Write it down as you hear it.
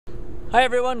Hi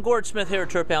everyone, Gord Smith here at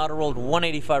Turpin, Ottawa Road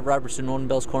 185 Robertson, Road in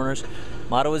Bells Corners.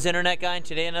 I'm Ottawa's Internet Guy, and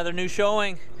today another new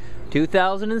showing.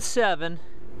 2007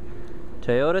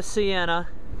 Toyota Sienna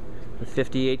with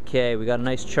 58K. We got a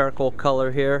nice charcoal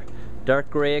color here. Dark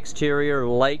gray exterior,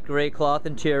 light gray cloth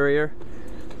interior.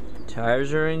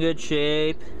 Tires are in good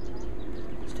shape.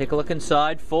 Let's take a look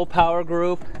inside. Full power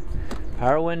group.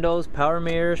 Power windows, power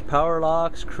mirrors, power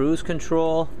locks, cruise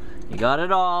control. You got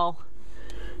it all.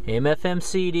 AM/FM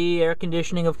CD, air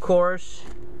conditioning of course.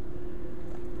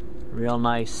 Real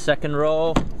nice second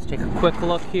row. Let's take a quick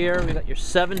look here. We got your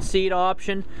 7-seat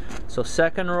option. So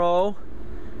second row.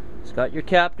 It's got your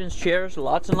captain's chairs,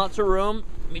 lots and lots of room.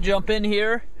 Let me jump in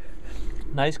here.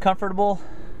 Nice comfortable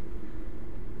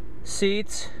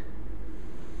seats.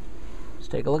 Let's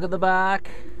take a look at the back.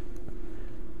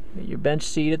 Get your bench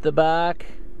seat at the back.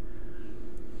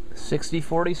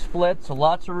 60-40 split, so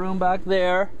lots of room back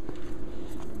there.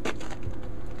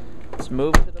 Let's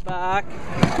move to the back.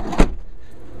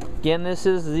 Again, this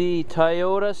is the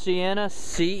Toyota Sienna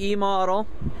CE model.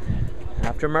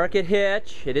 Aftermarket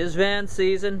hitch. It is van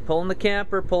season. Pulling the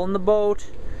camper, pulling the boat.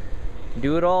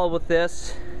 Do it all with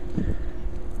this.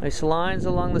 Nice lines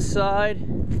along the side.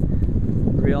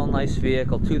 Real nice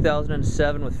vehicle.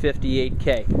 2007 with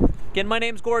 58K. Again, my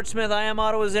name's Gord Smith. I am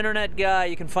Ottawa's Internet Guy.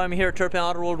 You can find me here at Turpin,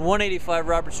 Ottawa Road 185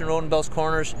 Robertson Road in Bells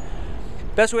Corners.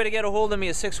 Best way to get a hold of me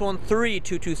is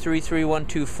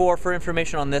 613-223-3124 for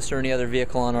information on this or any other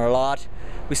vehicle on our lot.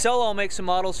 We sell all makes and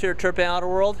models here at Turpin,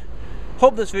 Ottawa Road.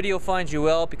 Hope this video finds you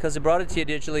well. Because I brought it to you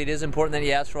digitally, it is important that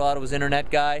you ask for Ottawa's Internet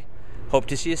Guy. Hope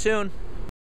to see you soon.